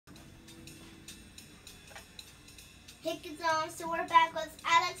Hey kids, so we're back with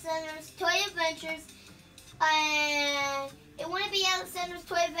Alexander's Toy Adventures, and it wouldn't be Alexander's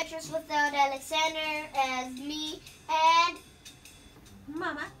Toy Adventures without Alexander as me and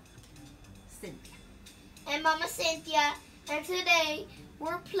Mama Cynthia. Mama Cynthia. And today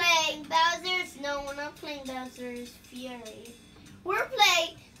we're playing Bowser's. No, we're not playing Bowser's Fury. We're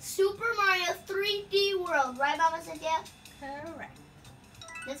playing Super Mario 3D World, right, Mama Cynthia? Correct.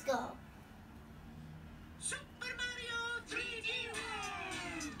 Let's go. Super Mario 3D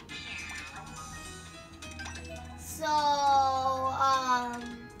World! So,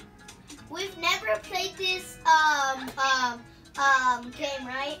 we've never played this, game,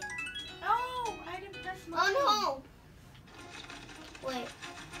 right? Oh, I didn't press my Oh, no. Wait.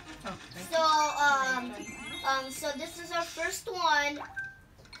 Oh, thank you. So this is our first one.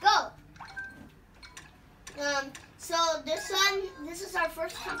 Go. So this is our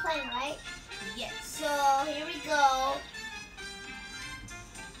first time playing, right? Yes. So here we go.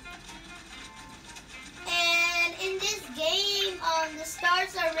 And in this game, the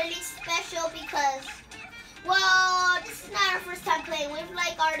stars are really special because, well, this is not our first time playing. We've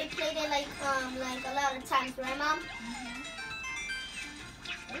like already played it like a lot of times, right, Mom?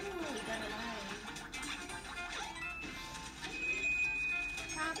 Ooh, we got a line.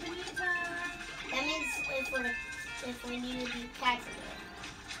 Paprika. That means if we need to be cats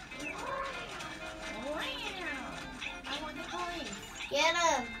again. Wow. I want the coins. Get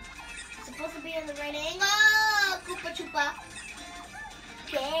him. Supposed to be in the right angle. Koopa Chupa.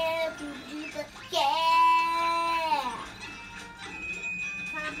 Yeah, Koopa Chupa. Yeah.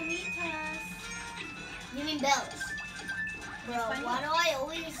 Paprikas. You mean bells. Bro, Funny. why do I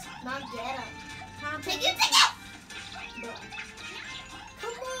always not get them? Paprika. Take it. Bro.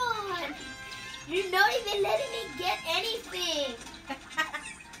 Come on. You're not even letting me get anything.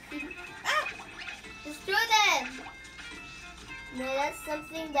 Destroy them. No, that's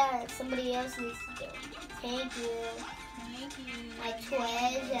something that somebody else needs to do. Thank you. Thank you. My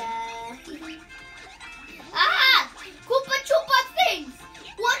treasure. Ah! Koopa Chupa things!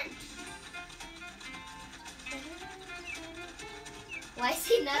 What? Why is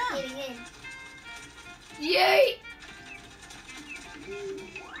he not getting in? Yay!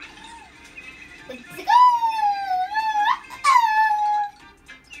 Let's go!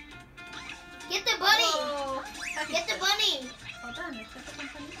 Get the bunny! Whoa. Get the bunny! Hold on, let's get the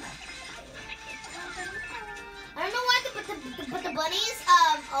campanita. I don't know why, but the bunny's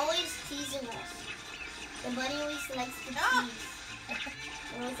always teasing us. The bunny always likes to tease.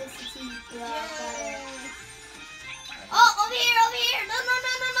 Always likes to tease. Yay. Oh, over here! No,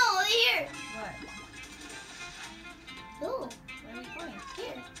 over here! What? Ooh, Where are we going?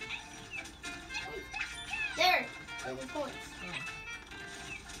 here. There, there's the points.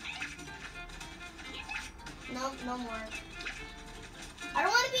 No, no more. I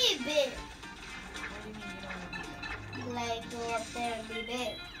don't want to be big. What do you mean you don't want to do that? Like, go up there and be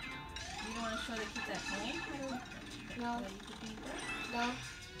big. You don't want to show the kids at home? No, That you could be there? no.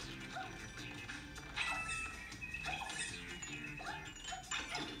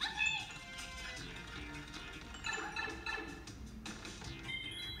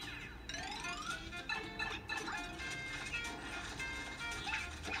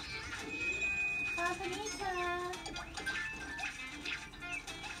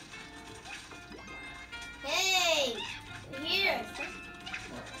 Hey, here.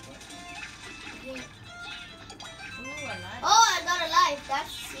 Ooh, a lot. Oh, I got a life.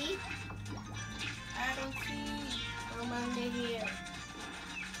 That's, see? I don't see. I'm under here.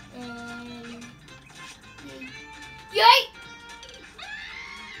 And yay!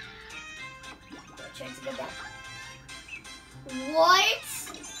 Try to get that. What?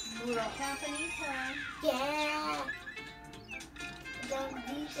 Campanita. Yeah.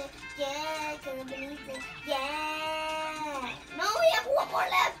 Campanita. Yeah, Campanita. Yeah. No, we have one more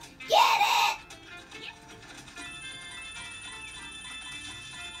left. Get it!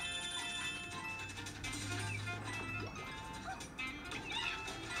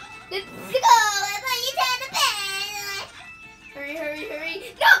 Let's go! I thought you had the bed. Hurry, hurry, hurry.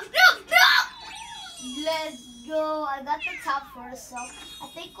 No! Let's go. I got the top first, so I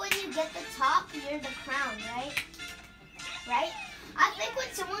think when you get the top, you're the crown, right? Right? I think when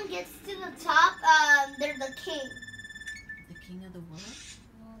someone gets to the top, they're the king. The king of the world?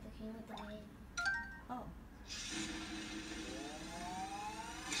 No, the king with the name. Oh.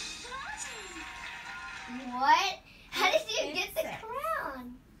 What? How did you get the Princess.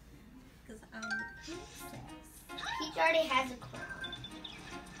 crown? Because I'm the princess. Peach already has a crown.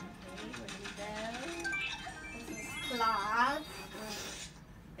 Okay, where do we go? This is cloth.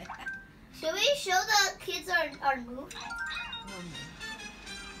 Should we show the kids our move?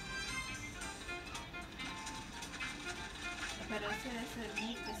 Pero ese es el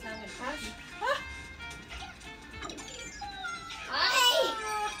move que sabe el papi. Ay!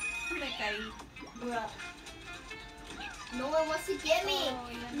 Me caí. Bruh. No one wants to get me. Oh,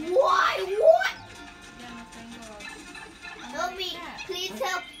 ya no, Why? What? ya no tengo. Help me. Please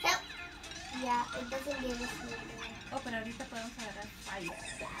help. Help. Yeah, it doesn't give us no more. Oh, pero ahorita podemos agarrar fire.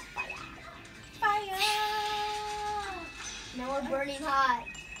 Yeah, fire. Fire! Now we're burning hot.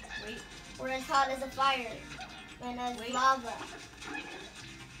 Wait. We're as hot as a fire. And as Wait. lava.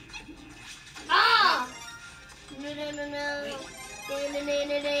 Ah! No, no, no, no. Wait.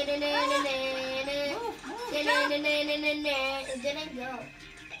 It didn't go.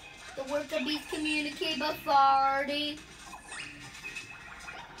 The worker bees communicate by farting.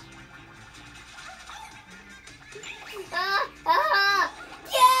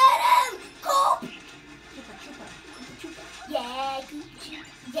 Get him! Go! Yeah,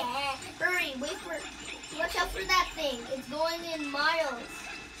 yeah. Hurry, wait for it. Watch out for that thing. It's going in miles.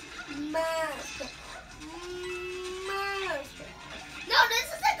 Miles. No, this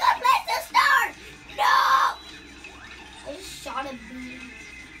is a good place to start. No! I just shot a bee.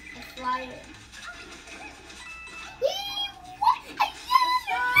 A flyer.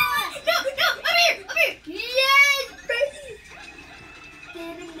 No, come here. Yes, baby.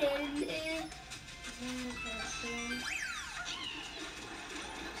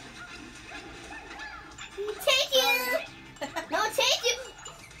 Take you. No, take you.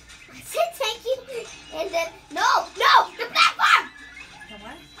 I said take you. And then, no, the platform. The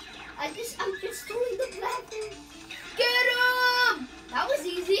what? I'm just doing the platform. Get him. That was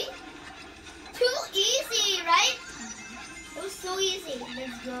easy. Too easy, right? It was so easy.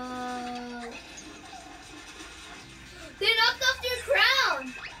 Let's go. They knocked off your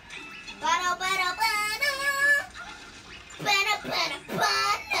crown. Bada, bada, bada. Bada, bada,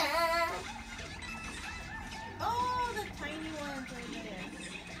 bada. Oh, the tiny ones right there.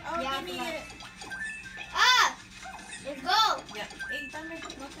 Oh, Yeah, give me I it. Ah! Let's go. Yeah. Hey, dame. No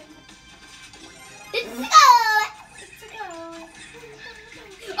tengo. Let's go. Let's go.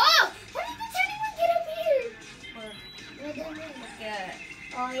 Oh! How did the tiny one get up here? Porque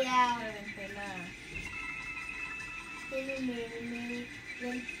Oh, yeah. reventé la...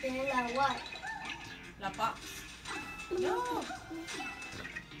 What? La box. No!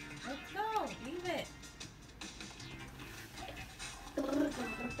 Let's go. Leave it.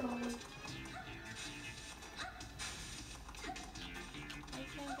 I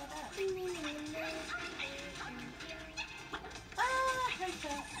can't get up. Ah, right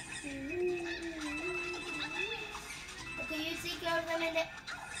there. Okay, you see, girls, I'm in it.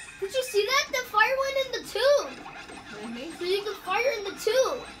 Did you see that? The fire went in the tube. Really? So you can fire in the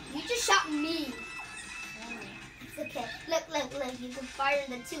tube. You just shot me. Oh. It's okay. Look. You can fire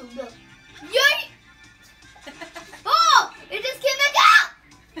in the tube. Look. Yay! Oh! It just came back out!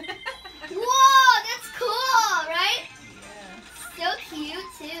 Whoa! That's cool, right? Yeah. So cute,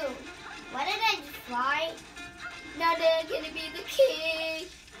 too. Why did I fly? Now they're gonna be the king.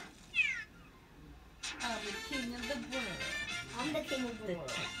 I'm the king of the world. I'm the king of the The world.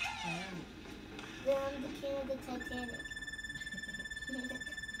 Titanic. Then I'm the king of the Titanic.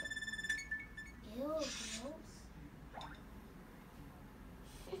 Ew, gross.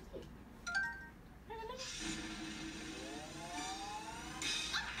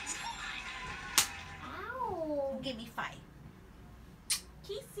 Ow. Give me 5.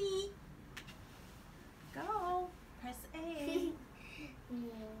 Kissy. Go. Press A.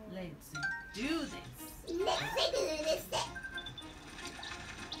 Let's do this. Let's do this.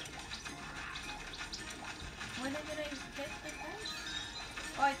 When did I get the first?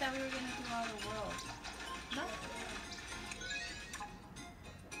 Oh, I thought we were going to do all the world. No.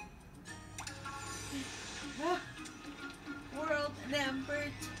 Ah. World number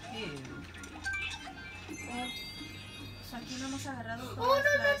 2. So aquí no hemos agarrado Oh, todas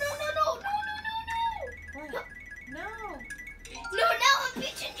las... no. What? No. No, now I'm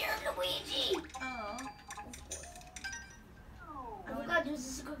pitching your Luigi. Oh. Oh my god, this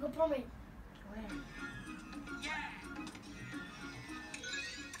is a good moment. Where?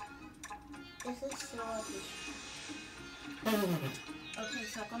 This is so ugly. Okay,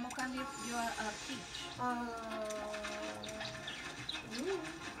 so ¿cómo cambio yo a Peach?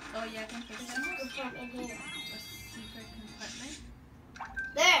 Oh, ya que This is empecemos. good from in here. A secret compartment?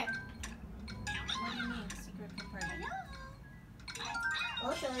 There. What do you mean, secret compartment?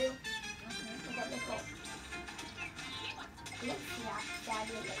 I'll show you. Okay. I got Nicole. Look, yeah,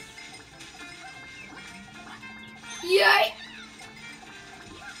 fabulous. Yay!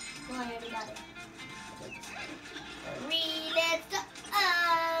 Go ahead. got it. Hurry, let's go.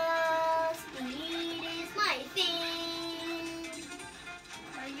 Speed is my thing.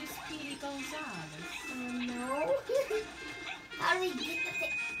 Are you Speedy Gonzales? No. How do we get the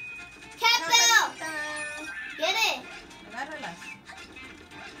thing? Cat Bell! Get it! Agárralas.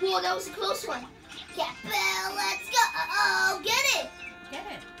 Whoa, that was a close one. Cat Bell, let's go! Oh, get it! Get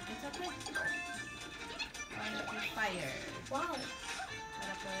it. It's okay. Fire. Wow.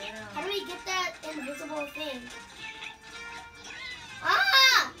 Para poder, How do we get that invisible thing?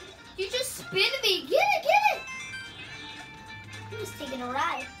 Ah! You just spin me. Get it, get it! He was taking a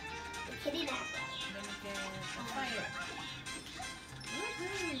ride. The kitty nap ride. Let me get the fire.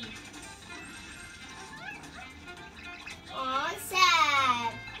 Woohoo. Aw,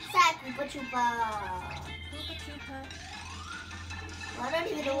 sad. Sad Koopa Troopa. Koopa Troopa. Well, I don't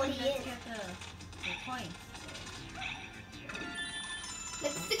even know what he Let's is. get the points.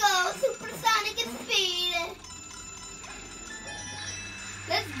 Let's go, supersonic and speed.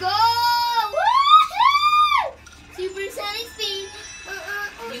 Let's go! Woohoo! Supersonic speed.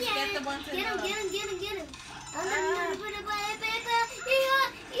 Oh You yeah. get the ones in Get him, the- get him, get him, get him.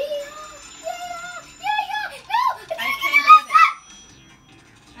 I can't get it.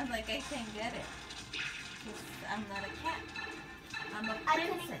 I'm like, I can't get it. 'Cause I'm not a cat. I'm a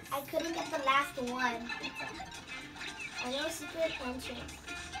princess. I couldn't get the last one. I know secret entrance.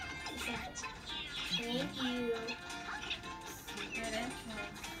 Thank you. Secret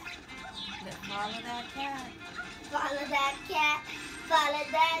entrance. Let's follow that cat. Follow that cat. Follow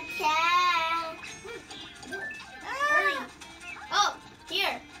that cat. Hurry. Oh,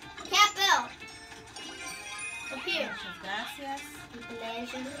 here. Cat Bell. Up here. Muchas gracias.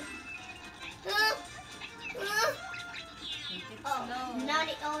 Pleasure. Take it Oh, slow. not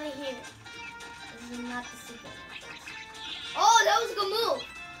it over here. This is not the secret entrance. Oh, that was a good move.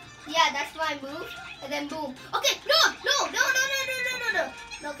 Yeah, that's my move. And then boom. Okay, no.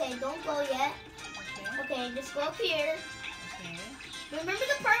 Okay, don't go yet. Okay. Okay, just go up here. Okay. Remember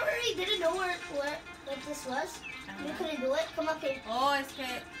the part where we didn't know what this was? We Ajá. couldn't do it. Come up here. Oh, es que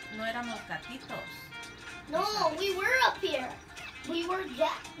no éramos gatitos. No, we were up here. We were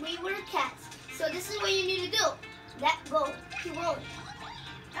cats. So this is what you need to do. Go. Keep rolling.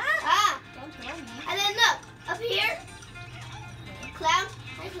 Ah. Don't throw me. And then look. Up here. Okay. Cloud.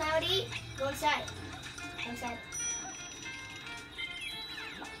 Hi, Cloudy. Go inside. Go inside.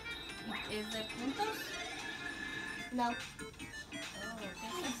 Is it puntos? No. Oh, ¿qué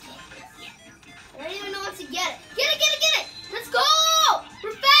es esto? I don't even know what to get it. Get it. Let's go.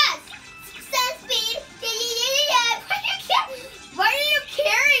 We're fast. Speed. Yeah. Why are you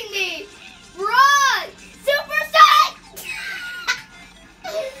carrying me? Run. Super Sonic.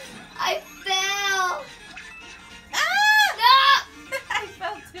 I fell. Ah! No. I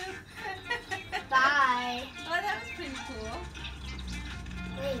fell too. Bye. Oh, that was pretty cool.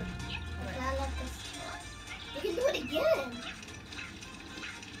 Wait. What? Not like this. You can do it again.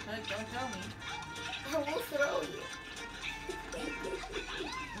 Don't throw me. I will throw you.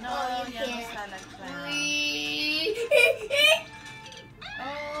 No, Oh, you ya no can't. está la clown. Wee.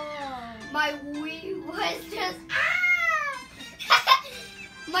 Oh. My Wii was just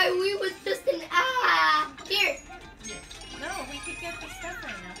My Wii was just an Here. No, we could get the stuff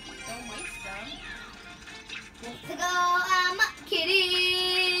right now. Don't waste them. Let's go. I'm a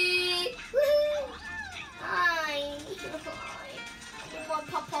kitty. Woohoo. Hi. Come on,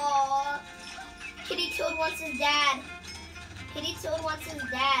 Papa. Kitty Toad wants his dad. Kitty Toad wants his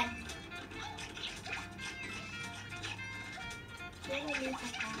dad. Give me,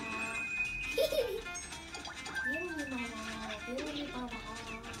 Papa. Give me, Mama. Give me, Papa.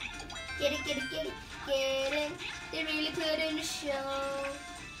 Get it. Get in. They really put in the show.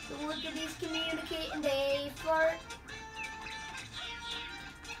 The work of these communicating, they fart.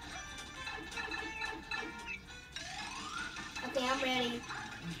 Okay, I'm ready.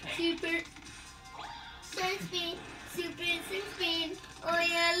 Okay. Super sun speed. Oh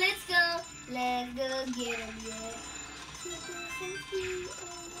yeah, let's go. Let's go get him, yeah. Super sun speed.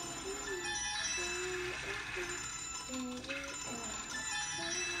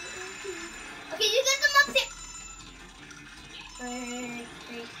 Okay, you get them up there.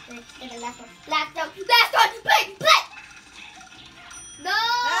 Wait, the last one. Last one. Play. No.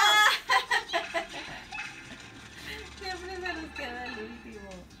 Ah. Siempre se nos queda el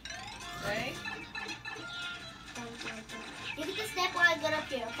último. Right? You get the step while I get up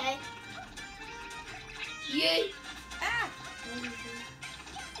here, okay? Yay. Ah.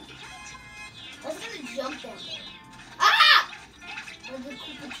 I was gonna jump down there. Ah! Or the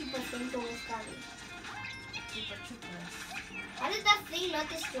Koopa Troopa thing almost got me. Super Troopers. How did that thing not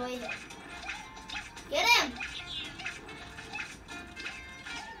destroy him? Get him!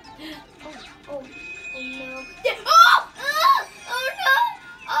 Oh, oh, oh no. Oh! Oh no!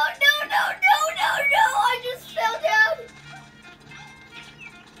 Oh no, no, no, no, no! I just fell down!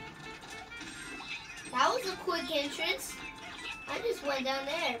 That was a quick entrance. I just went down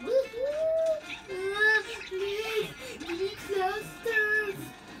there. Woohoo! Please, give me Cloud Stars.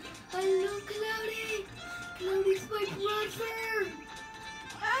 I love Cloudy. Cloudy's my brother.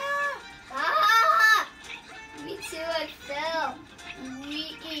 Ah! Ah! Me too, I fell.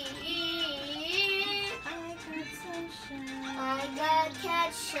 I got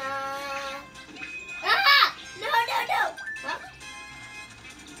catshot. Ah! No, no, no! Huh?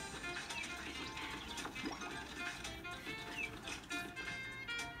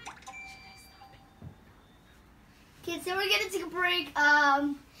 Kids, so we're gonna take a break. We're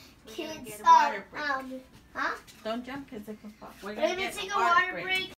gonna get a water break. Huh? Don't jump because it can fall. We're We're gonna take a water break.